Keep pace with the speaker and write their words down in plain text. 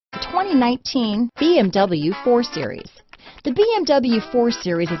2019 BMW 4 Series. The BMW 4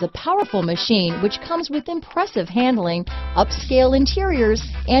 Series is a powerful machine which comes with impressive handling, upscale interiors,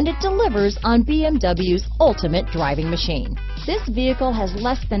 and it delivers on BMW's ultimate driving machine. This vehicle has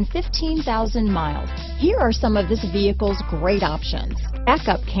less than 15,000 miles. Here are some of this vehicle's great options: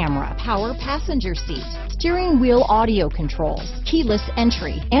 backup camera, power passenger seat, steering wheel audio controls, keyless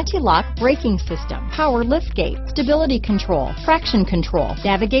entry, anti-lock braking system, power liftgate, stability control, traction control,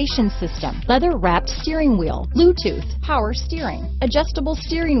 navigation system, leather-wrapped steering wheel, Bluetooth, power steering, adjustable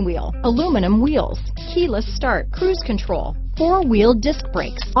steering wheel, aluminum wheels, keyless start, cruise control, four-wheel disc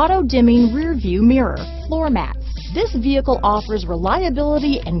brakes, auto-dimming rear-view mirror, floor mats. This vehicle offers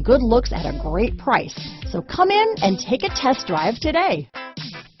reliability and good looks at a great price. So come in and take a test drive today.